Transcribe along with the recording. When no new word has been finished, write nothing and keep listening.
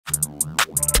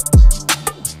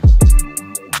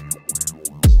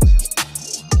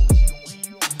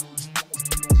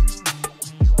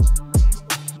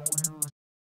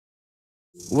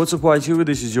What's up YTV,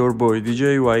 this is your boy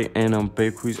DJ Y and I'm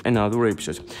back with another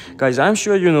episode. Guys, I'm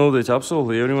sure you know that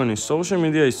absolutely everyone in social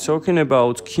media is talking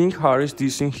about King Harris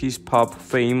dissing his pop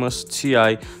famous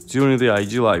T.I. during the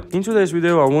IG Live. In today's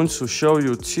video, I want to show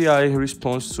you T.I.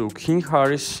 response to King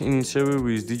Harris in an interview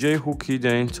with DJ Hookie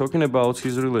Then talking about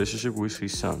his relationship with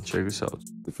his son. Check this out.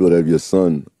 The feel to have your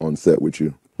son on set with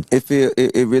you.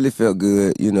 It really felt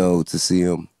good, to see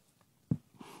him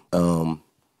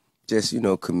just,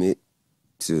 commit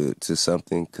to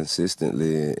something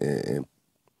consistently and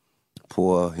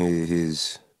pour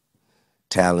his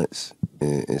talents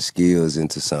and skills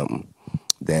into something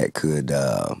that could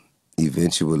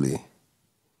eventually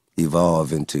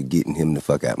evolve into getting him the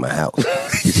fuck out my house.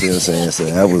 You see what I'm saying? So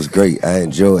that was great. I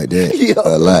enjoyed that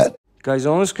a lot. Guys,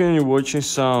 on the screen you're watching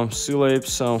some celebs,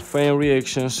 some fan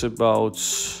reactions about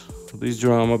this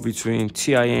drama between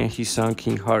T.I. and his son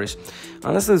King Harris.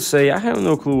 Honestly to say, I have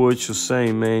no clue what to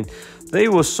say, man. They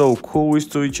were so cool with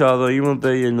to each other, even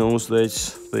they announced that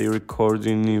they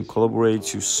recording new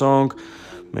collaborative song,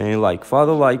 man, like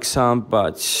Father Like Son.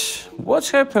 But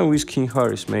what's happened with King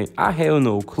Harris, man? I have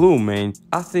no clue, man.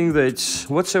 I think that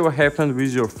whatever happened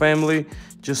with your family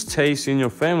just stays in your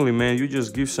family, man. You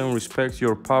just give some respect to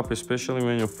your pop, especially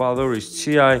when your father is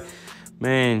T.I.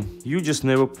 Man, you just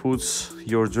never put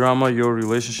your drama, your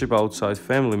relationship outside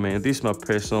family, man. This is my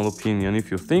personal opinion. If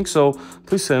you think so,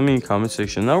 please tell me in the comment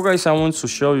section. Now, guys, I want to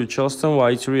show you Charleston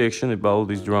White's reaction about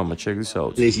this drama. Check this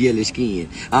out. This yellow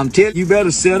skin. I'm telling you, better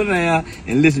settle down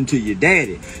and listen to your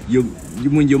daddy.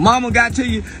 When your mama got to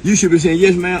you, you should be saying,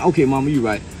 yes, man. Okay, mama, you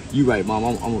right. You right,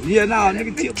 mama. Yeah, nah,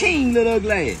 nigga, the king, little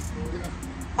ugly ass.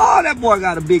 Oh, that boy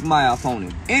got a big mouth on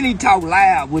him. And he talk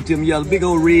loud with them big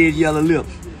old red, yellow lips.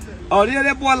 Oh, yeah,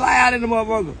 that boy loud in the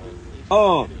motherfucker.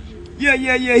 Oh, yeah.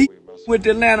 He with the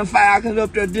Atlanta Falcons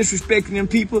up there disrespecting them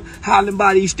people, hollering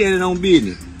about he standing on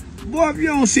business. Boy, if you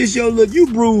don't sit your look, you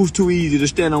bruise too easy to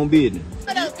stand on business.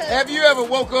 Have you ever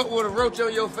woke up with a roach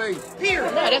on your face? Here.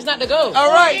 No, that's not the goal.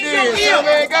 All right, then. So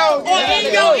there it goes. Or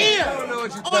in your ear. I don't know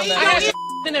what you're talking I about. got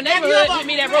in the neighborhood with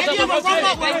me that broke up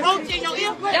on roach in your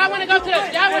ear. Y'all want to go to the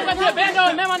bando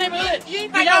in my neighborhood?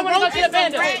 Do y'all want to go to the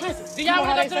bando? Do y'all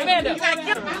want to go to the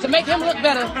bando? To make him look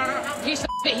better, he's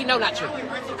he know not true.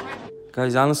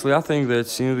 Guys, honestly, I think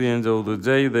that in the end of the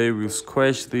day, they will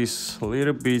squash this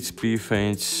little bit beef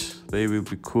and they will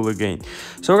be cool again.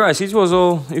 So guys, it was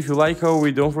all. If you like how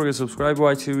we, don't forget to subscribe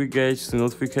YTV, get the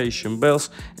notification bells,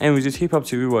 and visit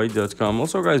hiphoptvy.com.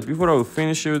 Also guys, before I will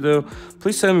finish the video,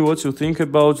 please tell me what you think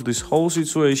about this whole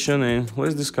situation and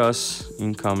let's discuss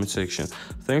in comment section.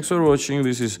 Thanks for watching.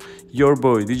 This is your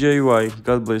boy DJ Y.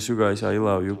 God bless you guys. I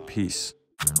love you. Peace.